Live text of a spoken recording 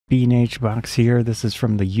B&H box here. This is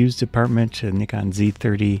from the used department, a Nikon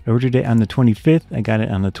Z30. I ordered it on the 25th. I got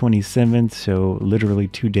it on the 27th, so literally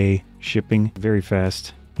 2-day shipping. Very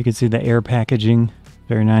fast. You can see the air packaging.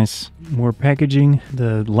 Very nice. More packaging.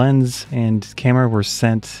 The lens and camera were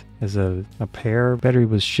sent as a pair. Battery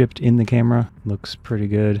was shipped in the camera. Looks pretty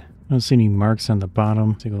good. I don't see any marks on the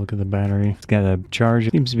bottom. Take a look at the battery. It's got a charge.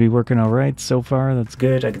 It seems to be working all right so far. That's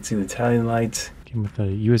good. I can see the tally light. Came with a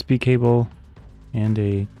USB cable and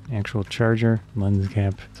a actual charger, lens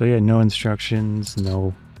cap. So yeah, no instructions,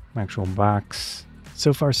 no actual box.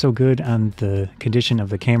 So far so good on the condition of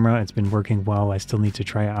the camera. It's been working well. I still need to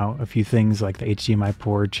try out a few things like the HDMI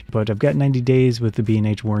port, but I've got 90 days with the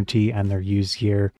B&H warranty on their used gear.